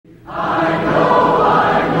I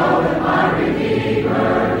know that my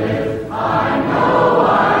Redeemer lives. I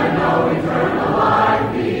know eternal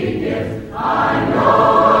life He gives. I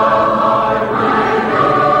know that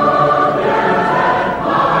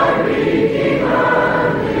my Redeemer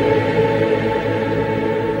lives.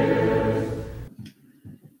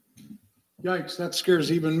 Yikes, that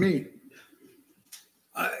scares even me.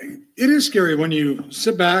 It is scary when you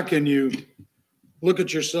sit back and you look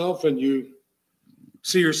at yourself and you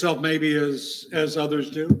see yourself maybe as others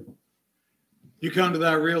do. You come to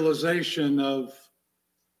that realization of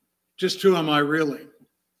just who am I really?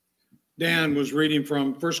 Dan was reading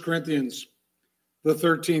from 1 Corinthians, the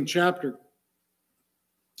 13th chapter.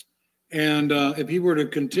 And if he were to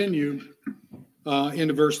continue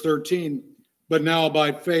into verse 13, but now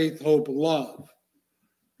by faith, hope, love.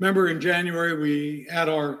 Remember in January, we had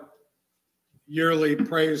our yearly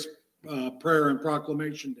praise, prayer and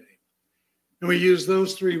proclamation day. And we used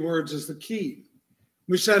those three words as the key.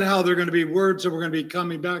 We said how they're going to be words that we're going to be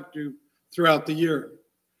coming back to throughout the year.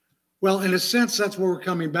 Well, in a sense, that's what we're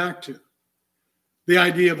coming back to. The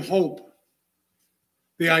idea of hope,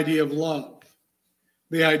 the idea of love,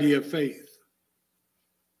 the idea of faith.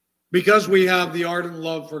 Because we have the ardent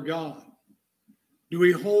love for God, do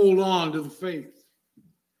we hold on to the faith?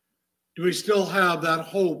 Do we still have that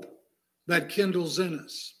hope that kindles in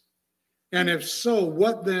us? And if so,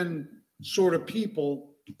 what then sort of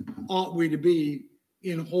people ought we to be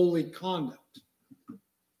in holy conduct?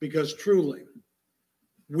 Because truly,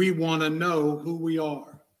 we want to know who we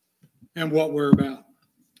are and what we're about.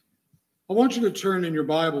 I want you to turn in your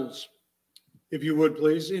Bibles, if you would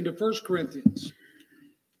please, into 1 Corinthians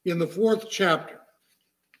in the 4th chapter.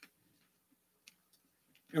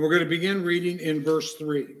 And we're going to begin reading in verse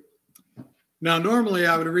 3. Now, normally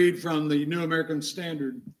I would read from the New American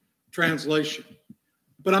Standard Translation,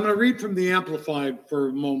 but I'm going to read from the Amplified for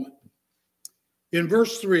a moment. In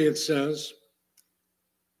verse 3, it says,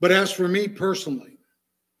 "But as for me personally,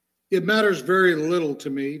 it matters very little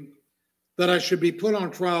to me that I should be put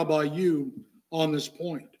on trial by you on this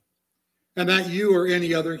point, and that you or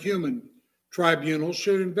any other human tribunal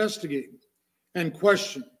should investigate and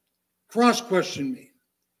cross-question me.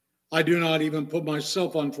 I do not even put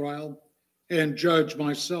myself on trial and judge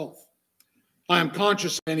myself. I am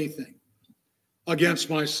conscious of anything against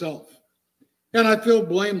myself, and I feel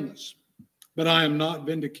blameless, but I am not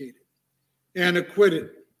vindicated and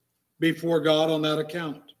acquitted before God on that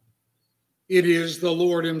account. It is the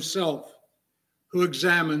Lord himself who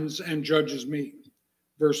examines and judges me."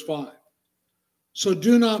 Verse 5. "So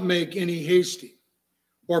do not make any hasty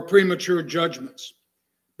or premature judgments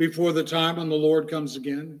before the time when the Lord comes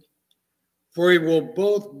again, for he will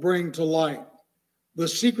both bring to light the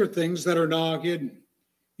secret things that are now hidden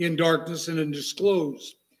in darkness and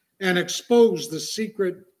disclose and expose the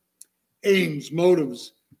secret aims,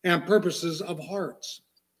 motives, and purposes of hearts.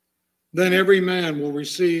 Then every man will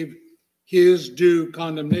receive his due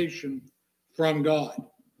condemnation from God."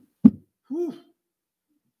 Whew,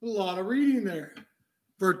 a lot of reading there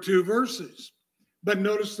for 2 verses. But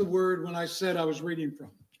notice the word when I said I was reading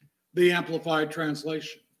from the Amplified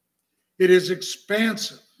Translation. It is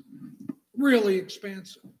expansive, really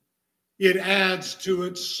expansive. It adds to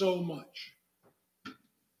it so much.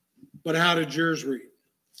 But how did yours read?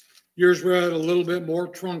 Yours read a little bit more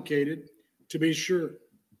truncated, to be sure.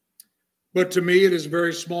 But to me, it is a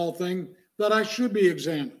very small thing that I should be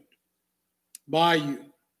examined by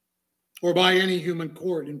you or by any human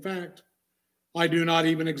court. In fact, I do not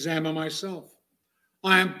even examine myself.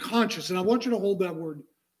 I am conscious, and I want you to hold that word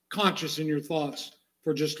conscious in your thoughts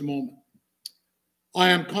for just a moment. I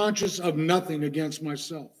am conscious of nothing against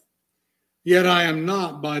myself, yet I am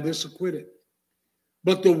not by this acquitted.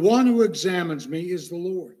 But the one who examines me is the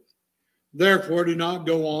Lord. Therefore, do not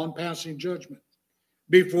go on passing judgment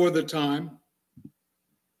before the time,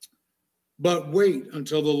 but wait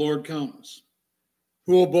until the Lord comes,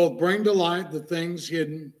 who will both bring to light the things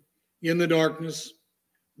hidden in the darkness,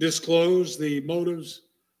 disclose the motives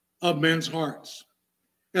of men's hearts,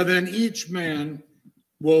 and then each man's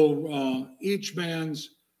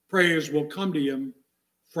praise will come to him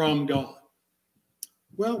from God.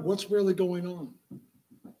 Well, what's really going on?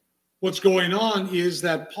 What's going on is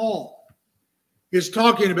that Paul is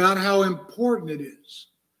talking about how important it is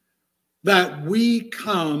that we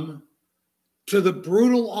come to the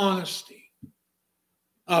brutal honesty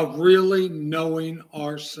of really knowing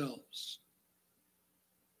ourselves.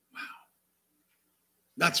 Wow.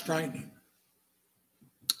 That's frightening.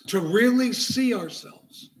 To really see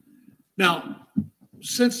ourselves. Now,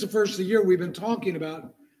 since the first of the year, we've been talking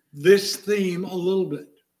about this theme a little bit,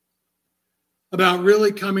 about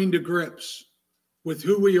really coming to grips with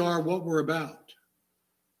who we are, what we're about.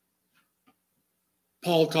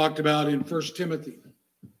 Paul talked about in 1 Timothy,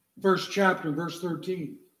 first chapter, verse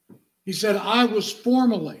 13. He said, I was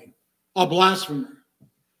formerly a blasphemer,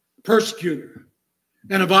 persecutor,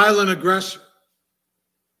 and a violent aggressor,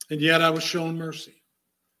 and yet I was shown mercy.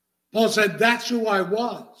 Paul said, that's who I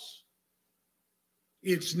was.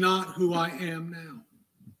 It's not who I am now.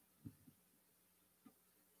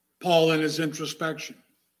 Paul, in his introspection,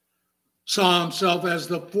 saw himself as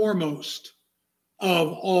the foremost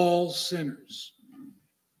of all sinners.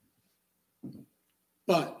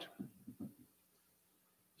 But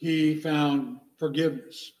he found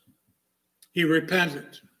forgiveness. He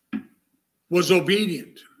repented, was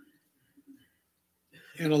obedient,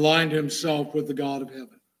 and aligned himself with the God of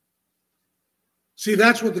heaven. See,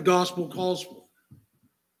 that's what the gospel calls for.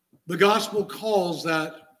 The gospel calls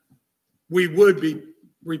that we would be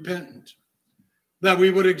repentant, that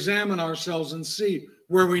we would examine ourselves and see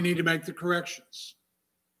where we need to make the corrections,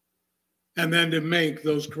 and then to make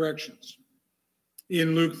those corrections.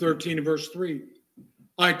 In Luke 13, verse 3,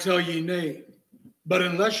 I tell ye nay, but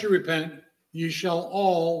unless you repent, ye shall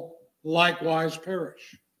all likewise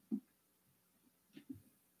perish.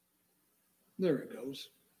 There it goes.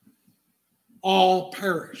 All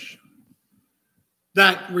perish.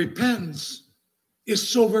 That repentance is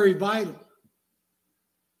so very vital.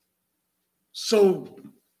 So,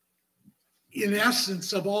 in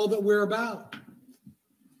essence of all that we're about.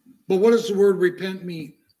 But what does the word repent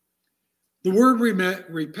mean? The word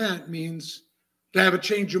repent means to have a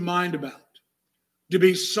change of mind about, to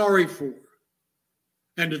be sorry for,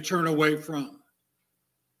 and to turn away from.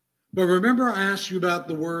 But remember, I asked you about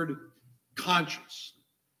the word conscience.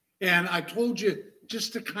 And I told you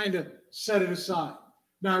just to kind of set it aside.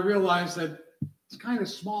 Now, I realize that it's kind of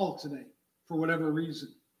small today for whatever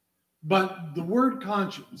reason. But the word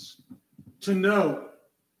conscience, to know,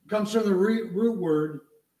 comes from the root word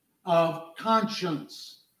of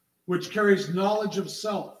conscience, which carries knowledge of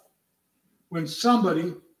self. When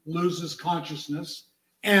somebody loses consciousness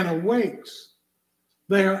and awakes,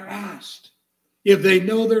 they are asked if they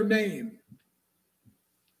know their name.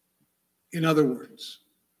 In other words,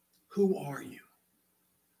 who are you?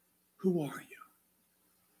 Who are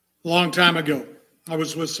you? A long time ago, I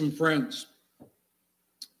was with some friends.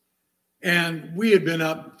 And we had been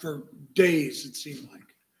up for days, it seemed like.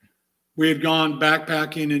 We had gone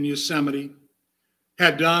backpacking in Yosemite,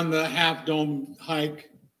 had done the Half Dome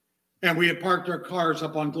hike, and we had parked our cars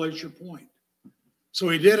up on Glacier Point. So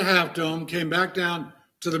we did Half Dome, came back down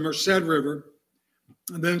to the Merced River,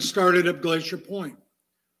 and then started up Glacier Point.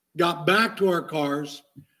 Got back to our cars,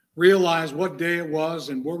 realized what day it was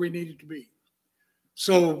and where we needed to be.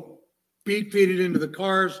 So beat-feeded into the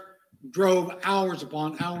cars, drove hours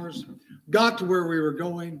upon hours, got to where we were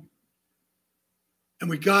going, and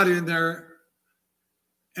we got in there,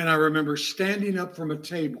 and I remember standing up from a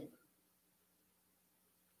table,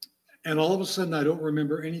 and all of a sudden I don't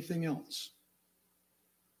remember anything else.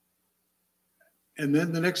 And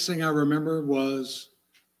then the next thing I remember was,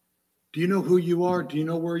 do you know who you are? Do you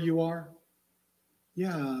know where you are?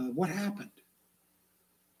 Yeah, what happened?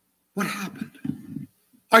 What happened?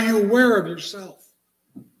 Are you aware of yourself?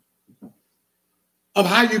 Of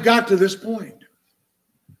how you got to this point?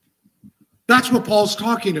 That's what Paul's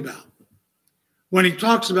talking about when he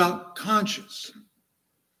talks about conscience.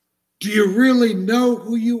 Do you really know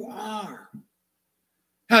who you are?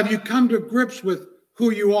 Have you come to grips with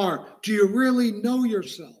who you are? Do you really know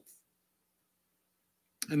yourself?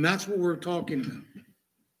 And that's what we're talking about.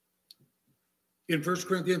 In 1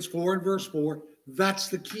 Corinthians 4 and verse 4, that's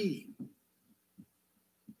the key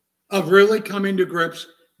of really coming to grips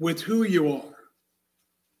with who you are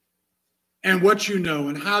and what you know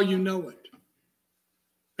and how you know it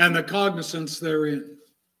and the cognizance therein.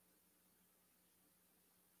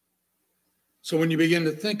 So when you begin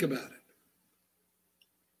to think about it,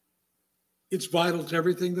 it's vital to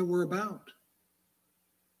everything that we're about.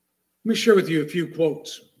 Let me share with you a few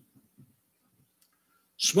quotes.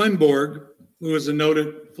 Swedenborg, who is a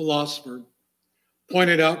noted philosopher,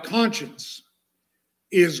 pointed out conscience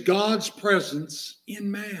is God's presence in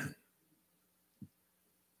man.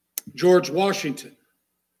 George Washington,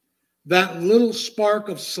 that little spark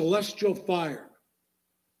of celestial fire,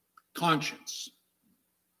 conscience.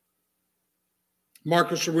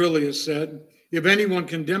 Marcus Aurelius said, if anyone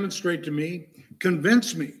can demonstrate to me,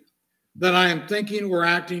 convince me that I am thinking or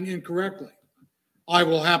acting incorrectly, I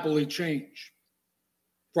will happily change.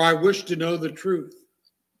 For I wish to know the truth,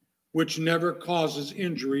 which never causes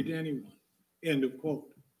injury to anyone. End of quote.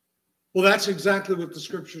 Well, that's exactly what the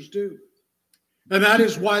scriptures do. And that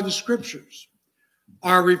is why the scriptures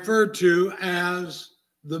are referred to as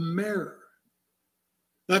the mirror.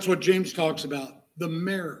 That's what James talks about, the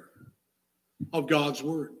mirror of God's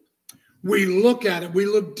word. We look at it, we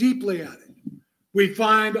look deeply at it. We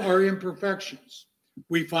find our imperfections.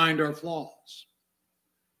 We find our flaws.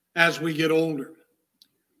 As we get older,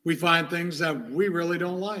 we find things that we really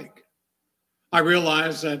don't like. I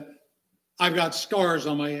realize that I've got scars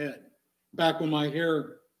on my head. Back when my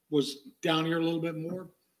hair was down here a little bit more,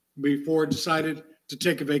 before I decided to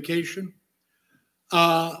take a vacation,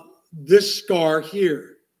 this scar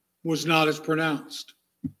here was not as pronounced.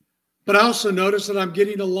 But I also noticed that I'm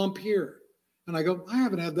getting a lump here. And I go, I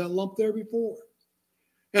haven't had that lump there before.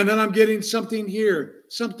 And then I'm getting something here,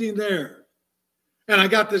 something there. And I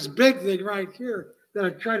got this big thing right here that I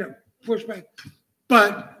try to push back.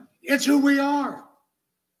 But it's who we are.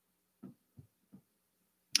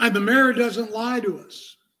 And the mirror doesn't lie to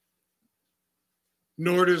us.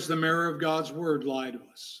 Nor does the mirror of God's word lie to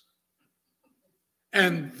us.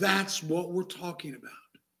 And that's what we're talking about.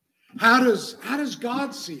 How does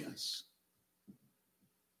God see us?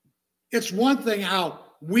 It's one thing how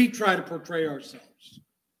we try to portray ourselves.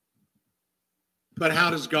 But how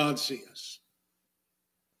does God see us?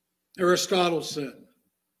 Aristotle said,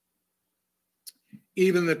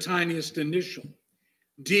 even the tiniest initial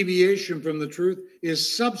deviation from the truth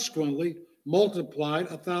is subsequently multiplied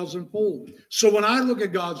 1,000-fold. So when I look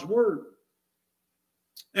at God's word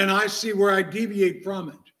and I see where I deviate from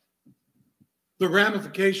it, the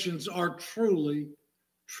ramifications are truly,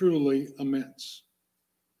 truly immense.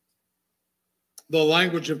 The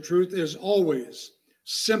language of truth is always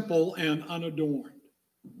simple and unadorned.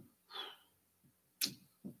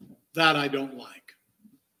 That I don't like.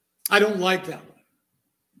 I don't like that one.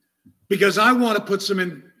 Because I want to put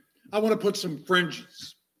some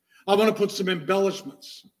fringes. I want to put some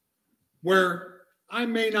embellishments where I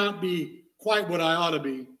may not be quite what I ought to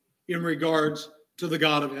be in regards to the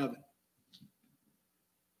God of heaven.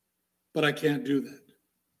 But I can't do that.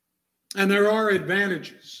 And there are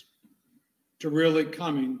advantages to really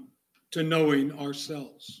coming to knowing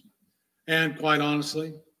ourselves. And quite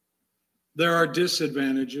honestly, there are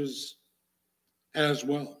disadvantages as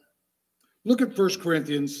well. Look at 1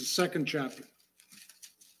 Corinthians, the second chapter,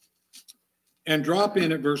 and drop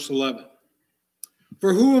in at verse 11.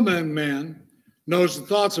 For who among man knows the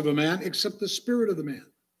thoughts of a man except the spirit of the man,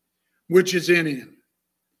 which is in him?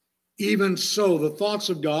 Even so, the thoughts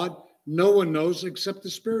of God no one knows except the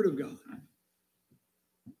Spirit of God.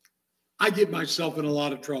 I get myself in a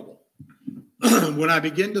lot of trouble when I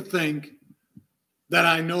begin to think that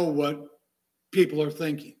I know what people are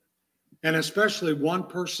thinking, and especially one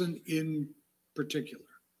person in particular.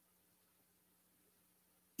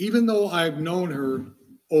 Even though I've known her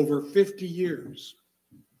over 50 years,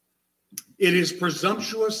 it is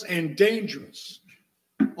presumptuous and dangerous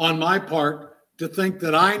on my part to think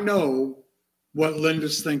that I know what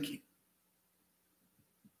Linda's thinking.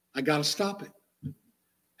 I got to stop it.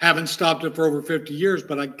 Haven't stopped it for over 50 years,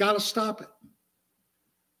 but I got to stop it.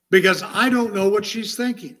 Because I don't know what she's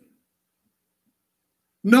thinking.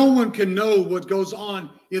 No one can know what goes on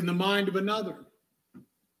in the mind of another.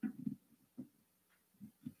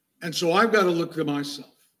 And so I've got to look to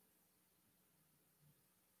myself.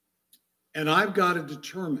 And I've got to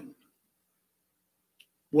determine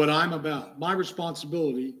what I'm about. My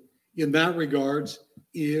responsibility in that regards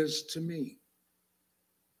is to me.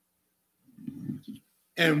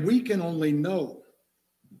 And we can only know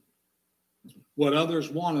what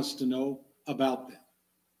others want us to know about them.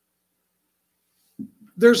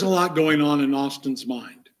 There's a lot going on in Austin's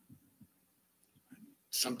mind.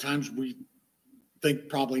 Sometimes we think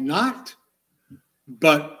probably not,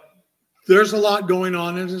 but there's a lot going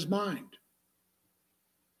on in his mind.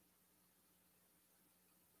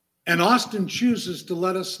 And Austin chooses to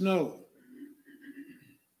let us know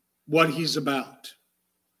what he's about.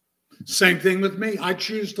 Same thing with me. I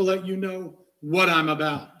choose to let you know what I'm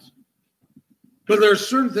about. But there are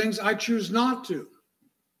certain things I choose not to.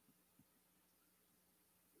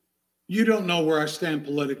 You don't know where I stand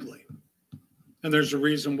politically. And there's a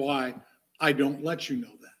reason why I don't let you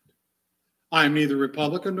know that. I am neither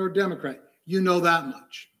Republican nor Democrat. You know that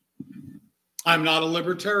much. I'm not a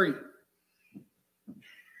libertarian.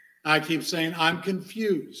 I keep saying I'm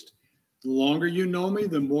confused. The longer you know me,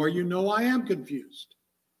 the more you know I am confused.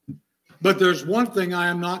 But there's one thing I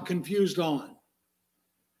am not confused on,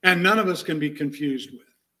 and none of us can be confused with,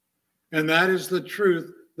 and that is the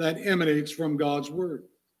truth that emanates from God's word.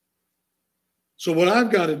 So what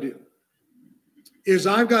I've got to do is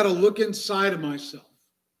I've got to look inside of myself.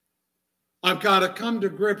 I've got to come to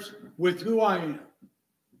grips with who I am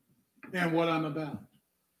and what I'm about.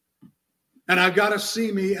 And I've got to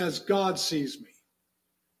see me as God sees me.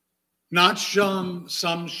 Not some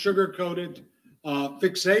sugar-coated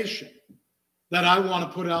fixation that I want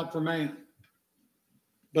to put out for man.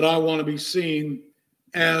 But I want to be seen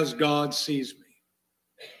as God sees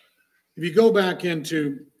me. If you go back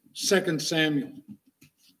into 2 Samuel,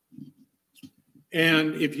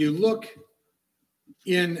 and if you look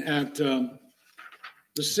in at the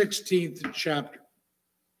 16th chapter,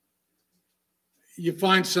 you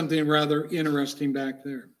find something rather interesting back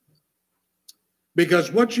there.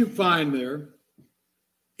 Because what you find there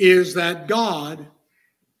is that God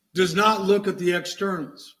does not look at the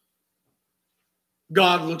externals.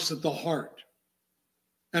 God looks at the heart.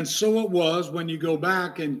 And so it was when you go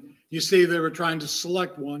back and you see they were trying to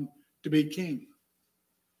select one to be king.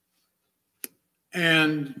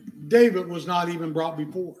 And David was not even brought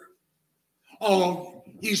before. Oh,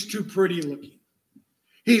 he's too pretty looking.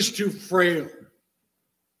 He's too frail.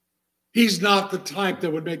 He's not the type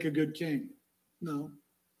that would make a good king. No.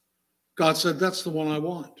 God said, that's the one I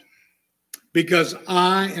want. Because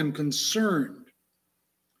I am concerned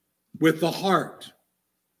with the heart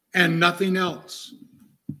and nothing else.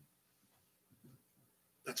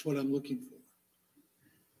 That's what I'm looking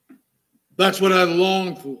for. That's what I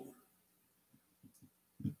long for.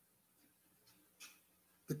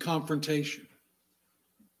 The confrontation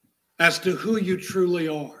as to who you truly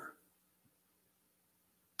are.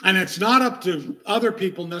 And it's not up to other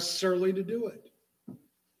people necessarily to do it.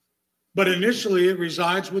 But initially it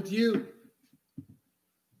resides with you.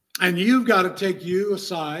 And you've got to take you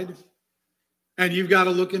aside and you've got to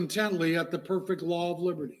look intently at the perfect law of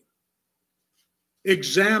liberty.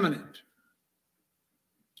 Examine it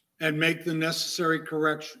and make the necessary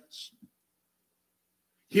corrections.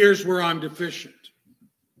 Here's where I'm deficient.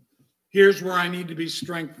 Here's where I need to be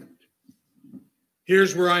strengthened.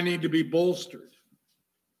 Here's where I need to be bolstered.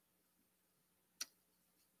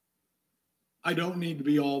 I don't need to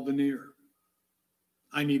be all veneer.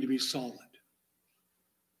 I need to be solid.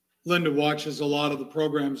 Linda watches a lot of the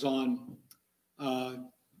programs on,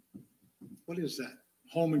 what is that?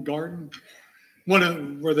 Home and Garden?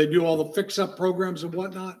 Where they do all the fix-up programs and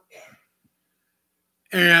whatnot.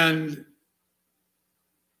 And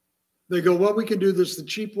they go, well, we can do this the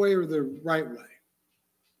cheap way or the right way.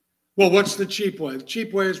 Well, what's the cheap way? The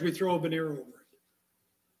cheap way is we throw a veneer over it.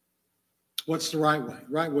 What's the right way?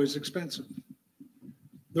 The right way is expensive.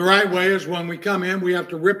 The right way is when we come in, we have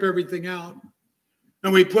to rip everything out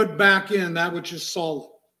and we put back in that which is solid,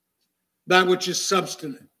 that which is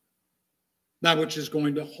substantive, that which is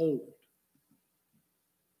going to hold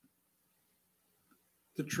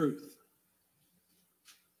the truth.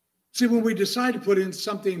 See, when we decide to put in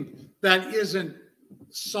something that isn't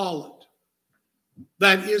solid,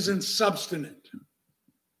 that isn't substantive,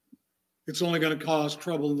 it's only going to cause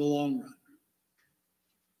trouble in the long run.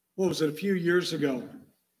 What was it, a few years ago?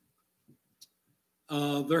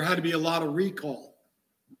 There had to be a lot of recall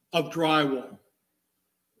of drywall.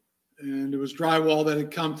 And it was drywall that had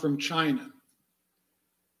come from China.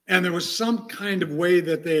 And there was some kind of way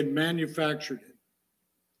that they had manufactured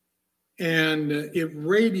it. And it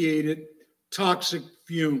radiated toxic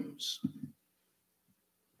fumes.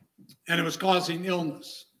 And it was causing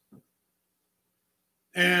illness.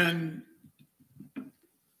 And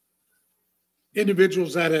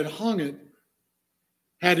individuals that had hung it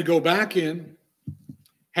had to go back in,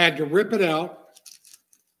 had to rip it out,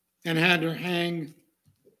 and had to hang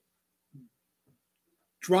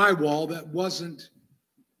drywall that wasn't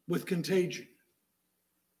with contagion.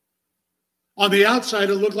 On the outside,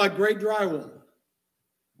 it looked like great drywall.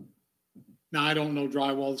 Now, I don't know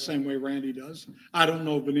drywall the same way Randy does. I don't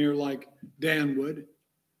know veneer like Dan would.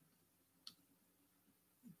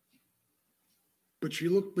 But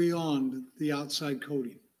you look beyond the outside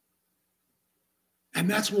coating. And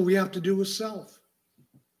that's what we have to do with self.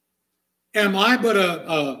 Am I but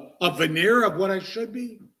a veneer of what I should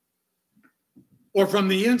be? Or from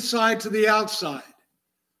the inside to the outside,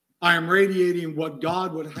 I am radiating what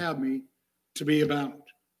God would have me to be about.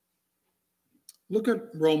 Look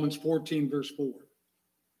at Romans 14, verse 4.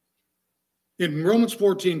 In Romans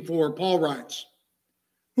 14:4, Paul writes,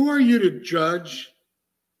 "Who are you to judge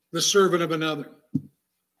the servant of another?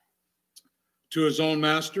 To his own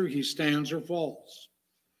master he stands or falls.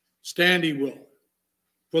 Stand he will,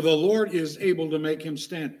 for the Lord is able to make him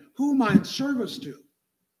stand." Who am I in service to?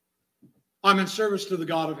 I'm in service to the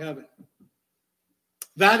God of heaven.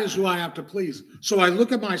 That is who I have to please. So I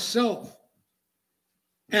look at myself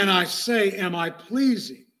and I say, am I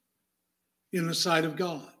pleasing in the sight of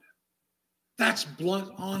God? That's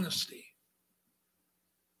blunt honesty.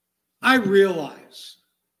 I realize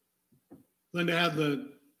Linda had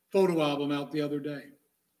the photo album out the other day,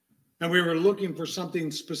 and we were looking for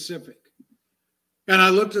something specific. And I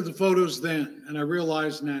looked at the photos then, and I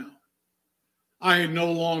realized now, I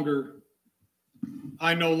no longer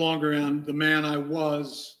am the man I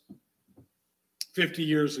was 50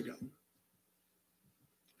 years ago,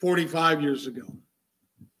 45 years ago.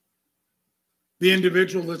 The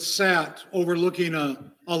individual that sat overlooking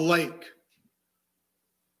a lake,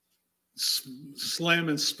 slim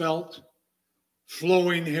and svelte,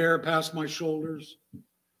 flowing hair past my shoulders,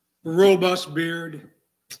 robust beard.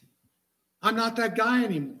 I'm not that guy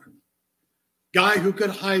anymore. Guy who could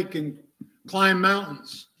hike and climb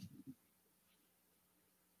mountains.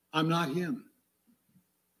 I'm not him.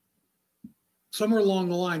 Somewhere along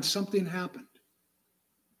the line, something happened.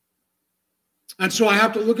 And so I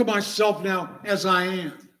have to look at myself now as I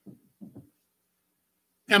am.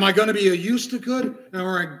 Am I going to be a used to good?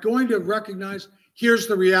 Or am I going to recognize, here's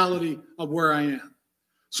the reality of where I am?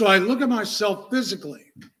 So I look at myself physically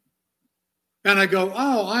and I go,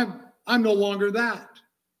 oh, I'm no longer that.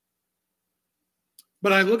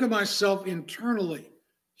 But I look at myself internally.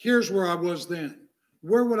 Here's where I was then.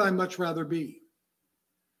 Where would I much rather be?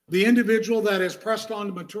 The individual that has pressed on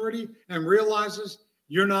to maturity and realizes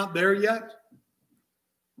you're not there yet,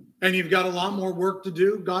 and you've got a lot more work to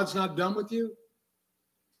do, God's not done with you?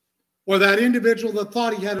 Or that individual that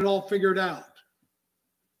thought he had it all figured out,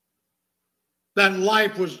 that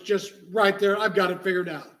life was just right there, I've got it figured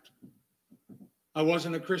out. I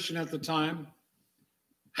wasn't a Christian at the time,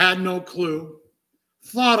 had no clue,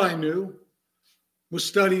 thought I knew, was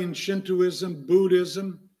studying Shintoism,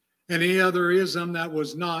 Buddhism, and any other ism that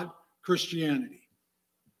was not Christianity.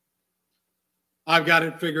 I've got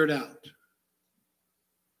it figured out.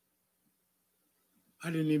 I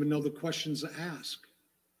didn't even know the questions to ask.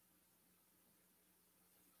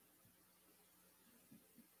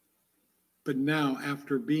 But now,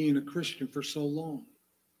 after being a Christian for so long,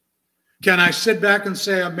 can I sit back and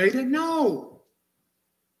say I made it? No.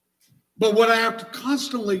 But what I have to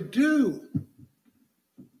constantly do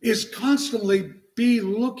is constantly be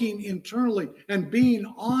looking internally and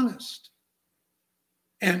being honest.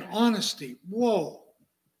 And honesty, whoa.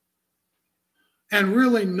 And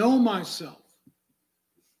really know myself.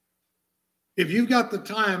 If you've got the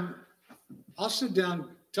time, I'll sit down and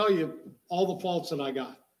tell you all the faults that I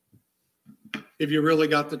got. If you really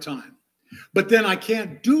got the time. But then I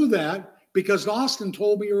can't do that because Austin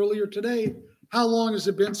told me earlier today, how long has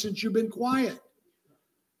it been since you've been quiet?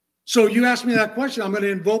 So you asked me that question, I'm going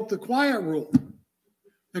to invoke the quiet rule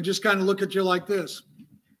and just kind of look at you like this.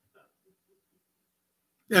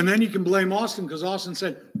 And then you can blame Austin because Austin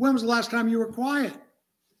said, when was the last time you were quiet?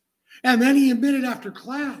 And then he admitted after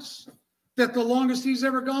class that the longest he's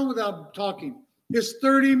ever gone without talking is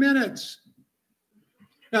 30 minutes.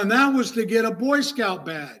 And that was to get a Boy Scout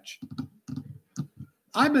badge.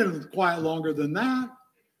 I've been quiet longer than that.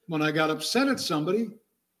 When I got upset at somebody,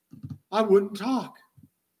 I wouldn't talk.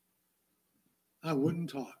 I wouldn't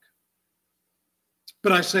talk.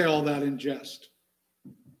 But I say all that in jest.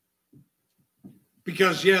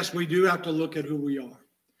 Because yes, we do have to look at who we are.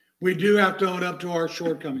 We do have to own up to our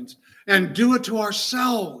shortcomings and do it to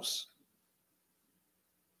ourselves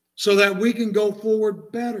so that we can go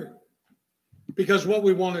forward better. Because what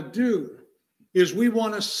we want to do is we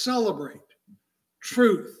want to celebrate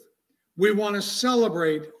truth. We want to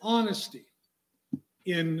celebrate honesty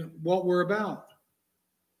in what we're about.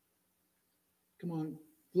 Come on,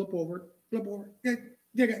 flip over.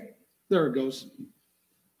 There it goes.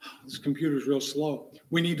 This computer's real slow.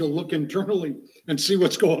 We need to look internally and see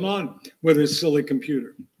what's going on with this silly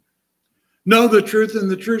computer. Know the truth, and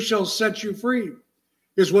the truth shall set you free,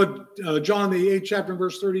 is what John the 8th chapter,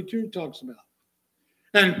 verse 32 talks about.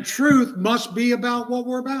 And truth must be about what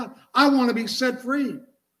we're about. I want to be set free.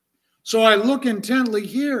 So I look intently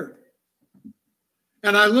here.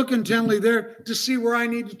 And I look intently there to see where I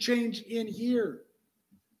need to change in here.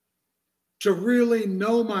 To really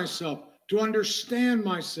know myself. To understand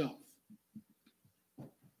myself.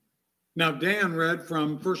 Now, Dan read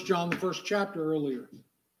from 1 John, the 1st chapter earlier.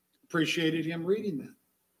 Appreciated him reading that.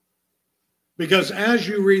 Because as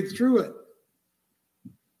you read through it,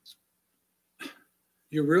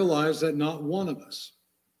 you realize that not one of us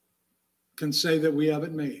can say that we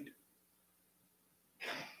haven't made.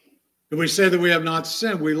 If we say that we have not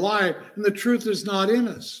sinned, we lie, and the truth is not in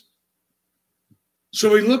us.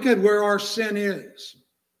 So we look at where our sin is.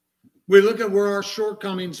 We look at where our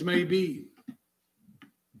shortcomings may be.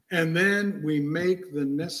 And then we make the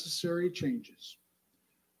necessary changes.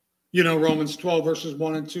 You know Romans 12, verses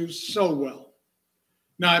 1 and 2 so well.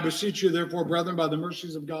 Now I beseech you, therefore, brethren, by the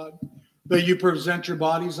mercies of God, that you present your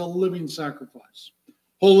bodies a living sacrifice,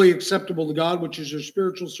 wholly acceptable to God, which is your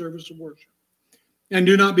spiritual service of worship. And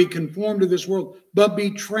do not be conformed to this world, but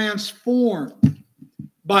be transformed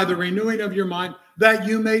by the renewing of your mind, that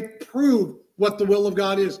you may prove what the will of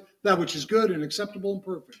God is, that which is good and acceptable and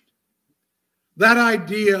perfect. That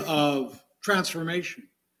idea of transformation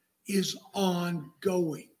is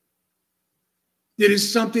ongoing. It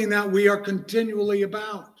is something that we are continually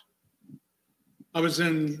about. I was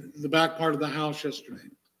in the back part of the house yesterday,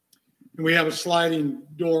 and we have a sliding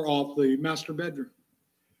door off the master bedroom.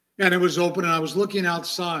 And it was open, and I was looking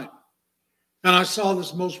outside, and I saw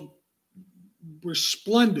this most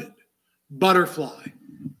resplendent butterfly.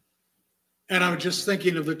 And I was just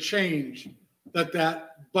thinking of the change that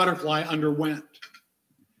that butterfly underwent.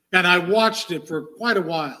 And I watched it for quite a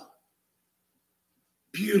while.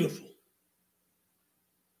 Beautiful.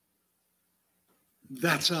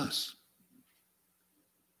 That's us.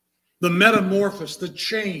 The metamorphosis, the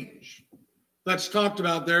change that's talked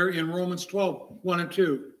about there in Romans 12, 1 and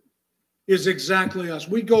 2, is exactly us.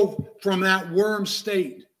 We go from that worm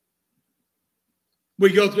state.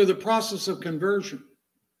 We go through the process of conversion.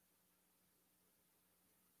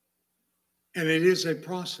 And it is a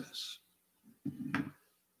process.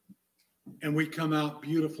 And we come out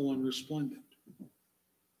beautiful and resplendent.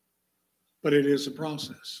 But it is a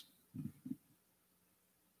process.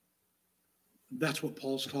 That's what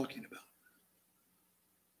Paul's talking about.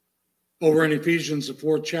 Over in Ephesians, the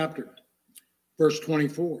 4th chapter, verse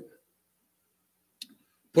 24.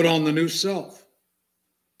 Put on the new self,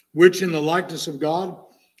 which in the likeness of God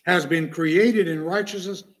has been created in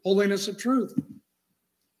righteousness, holiness, and truth.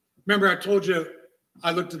 Remember, I told you,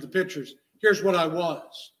 I looked at the pictures. Here's what I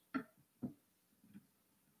was.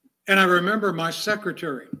 And I remember my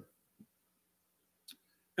secretary,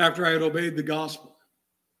 after I had obeyed the gospel,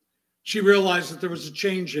 she realized that there was a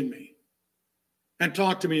change in me and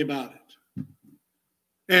talked to me about it.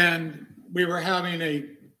 And we were having a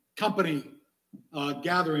company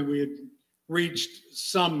gathering. We had reached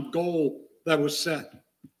some goal that was set.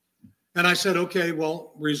 And I said, okay,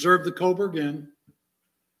 well, reserve the Cobra again.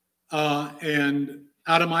 And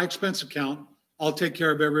out of my expense account, I'll take care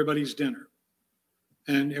of everybody's dinner.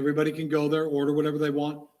 And everybody can go there, order whatever they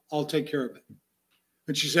want. I'll take care of it.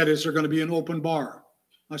 And she said, is there going to be an open bar?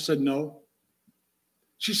 I said, no.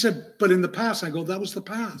 She said, but in the past, I go, that was the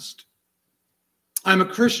past. I'm a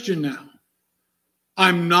Christian now.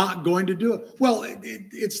 I'm not going to do it. Well,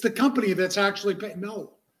 it's the company that's actually paying.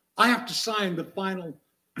 No, I have to sign the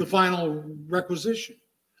final requisition.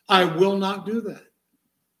 I will not do that.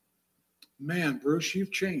 Man, Bruce,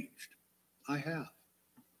 you've changed. I have.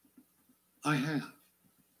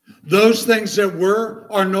 Those things that were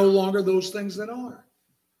are no longer those things that are.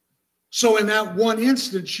 So in that one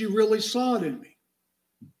instant, she really saw it in me.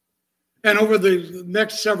 And over the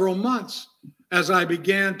next several months, as I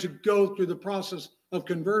began to go through the process of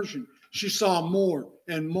conversion, she saw more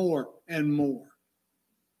and more and more.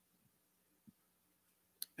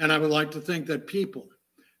 And I would like to think that people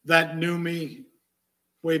that knew me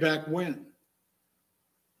way back when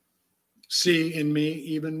see in me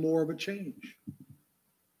even more of a change.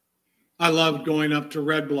 I loved going up to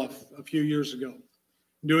Red Bluff a few years ago,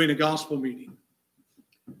 doing a gospel meeting.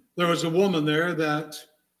 There was a woman there that,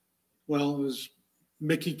 well, it was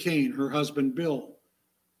Mickey Kane. Her husband, Bill,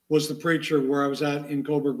 was the preacher where I was at in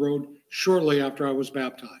Coburg Road shortly after I was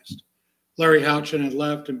baptized. Larry Houchin had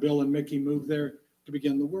left, and Bill and Mickey moved there to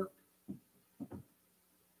begin the work.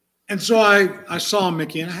 And so I saw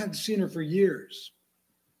Mickey, and I hadn't seen her for years.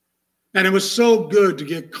 And it was so good to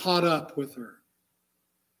get caught up with her.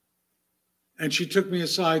 And she took me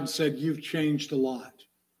aside and said, you've changed a lot.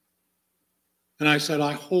 And I said,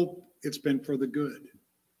 I hope it's been for the good.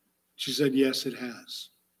 She said, yes, it has.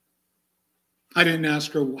 I didn't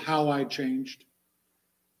ask her how I changed.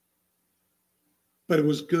 But it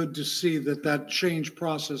was good to see that that change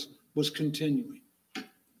process was continuing.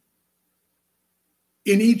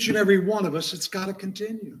 In each and every one of us, it's got to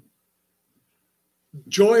continue.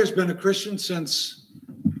 Joy has been a Christian since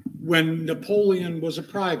when Napoleon was a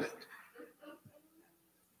private.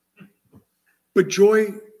 But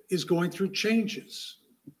Joy is going through changes.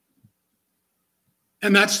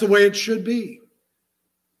 And that's the way it should be.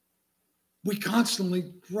 We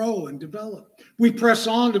constantly grow and develop. We press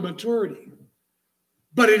on to maturity.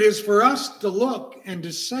 But it is for us to look and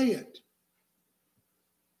to say it.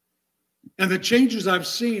 And the changes I've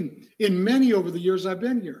seen in many over the years I've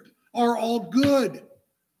been here are all good.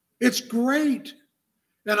 It's great.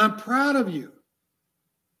 And I'm proud of you.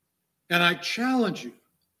 And I challenge you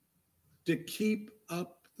to keep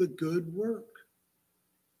up the good work.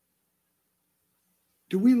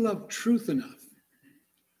 Do we love truth enough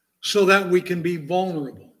so that we can be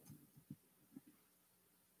vulnerable.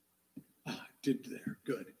 I did there.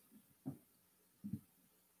 Good.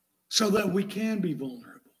 So that we can be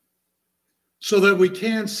vulnerable. So that we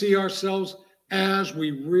can see ourselves as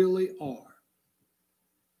we really are.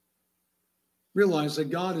 Realize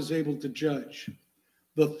that God is able to judge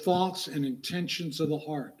the thoughts and intentions of the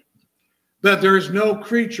heart. That there is no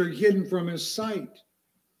creature hidden from his sight.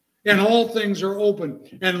 And all things are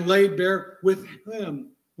open and laid bare with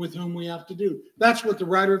him, with whom we have to do. That's what the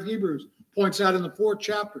writer of Hebrews points out in the 4th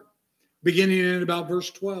chapter, beginning in about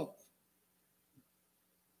verse 12.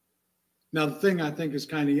 Now, the thing I think is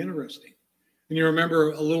kind of interesting. And you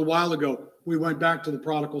remember a little while ago, we went back to the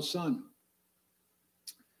prodigal son.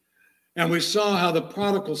 And we saw how the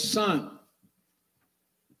prodigal son,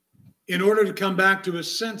 in order to come back to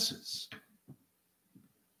his senses,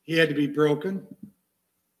 he had to be broken.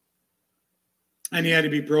 And he had to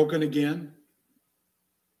be broken again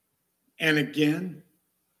and again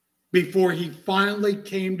before he finally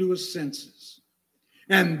came to his senses.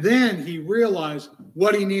 And then he realized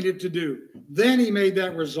what he needed to do. Then he made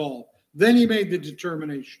that resolve. Then he made the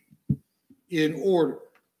determination in order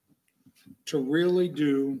to really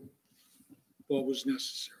do what was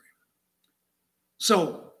necessary.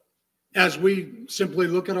 So, as we simply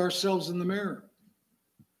look at ourselves in the mirror,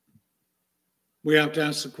 we have to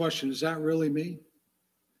ask the question, is that really me?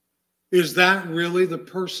 Is that really the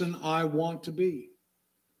person I want to be?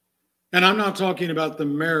 And I'm not talking about the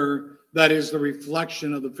mirror that is the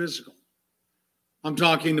reflection of the physical. I'm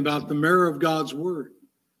talking about the mirror of God's word,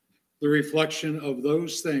 the reflection of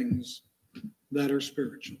those things that are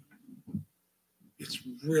spiritual. It's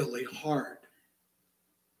really hard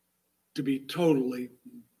to be totally,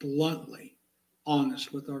 bluntly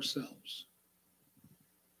honest with ourselves.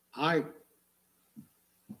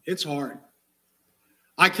 It's hard.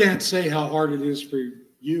 I can't say how hard it is for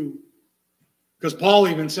you, because Paul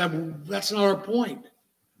even said, well, that's not our point.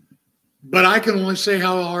 But I can only say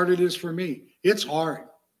how hard it is for me. It's hard.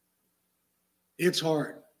 It's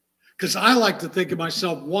hard. Because I like to think of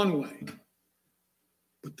myself one way.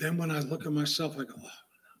 But then when I look at myself, I go,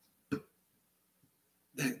 oh,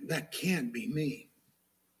 that can't be me.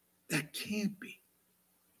 That can't be.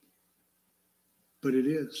 But it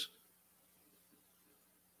is.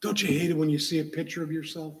 Don't you hate it when you see a picture of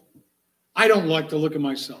yourself? I don't like to look at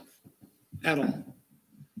myself at all.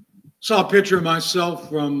 Saw a picture of myself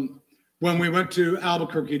from when we went to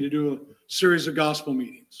Albuquerque to do a series of gospel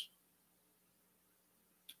meetings.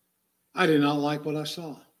 I did not like what I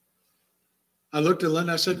saw. I looked at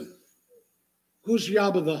Linda, I said, who's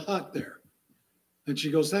Jabba the Hutt there? And she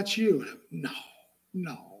goes, that's you. No.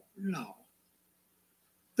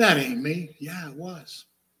 That ain't me. Yeah, it was.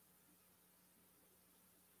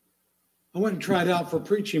 I went and tried out for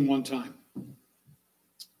preaching one time.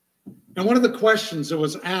 And one of the questions that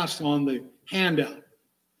was asked on the handout,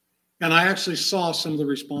 and I actually saw some of the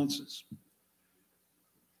responses.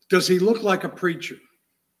 Does he look like a preacher?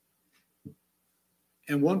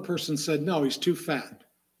 And one person said, no, he's too fat.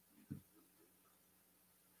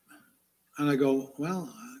 And I go,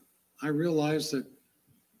 well, I realize that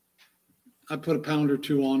I put a pound or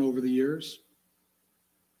two on over the years.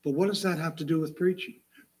 But what does that have to do with preaching?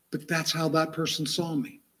 But that's how that person saw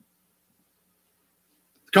me.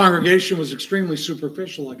 The congregation was extremely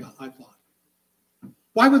superficial, I thought.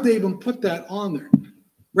 Why would they even put that on there?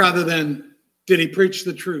 Rather than, did he preach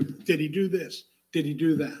the truth? Did he do this? Did he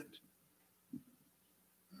do that?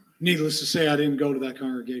 Needless to say, I didn't go to that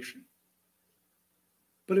congregation.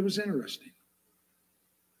 But it was interesting.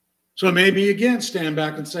 So it made me again stand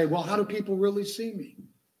back and say, well, how do people really see me?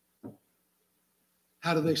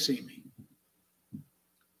 How do they see me?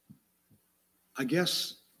 I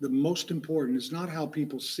guess the most important is not how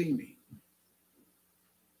people see me.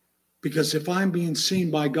 Because if I'm being seen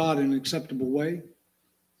by God in an acceptable way,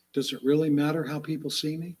 does it really matter how people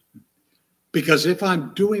see me? Because if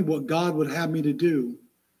I'm doing what God would have me to do,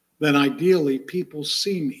 then ideally people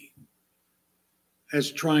see me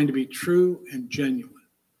as trying to be true and genuine.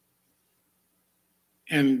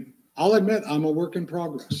 And I'll admit I'm a work in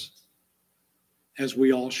progress, as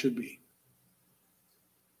we all should be.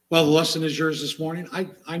 Well, the lesson is yours this morning.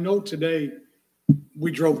 I know today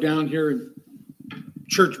we drove down here and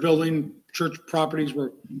church building, church properties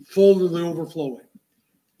were full to the overflowing.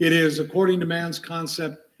 It is, according to man's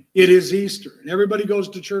concept, it is Easter. And everybody goes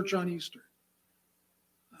to church on Easter.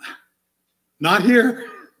 Not here.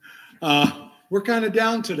 We're kind of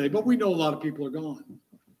down today, but we know a lot of people are gone.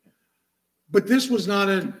 But this was not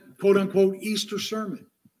a quote-unquote Easter sermon.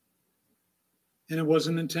 And it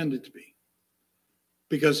wasn't intended to be.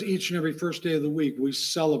 Because each and every first day of the week, we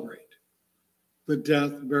celebrate the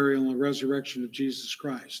death, burial, and resurrection of Jesus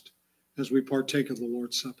Christ as we partake of the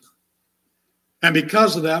Lord's Supper. And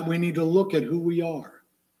because of that, we need to look at who we are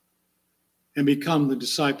and become the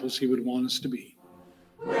disciples he would want us to be.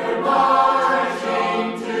 We're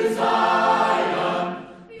marching to Zion.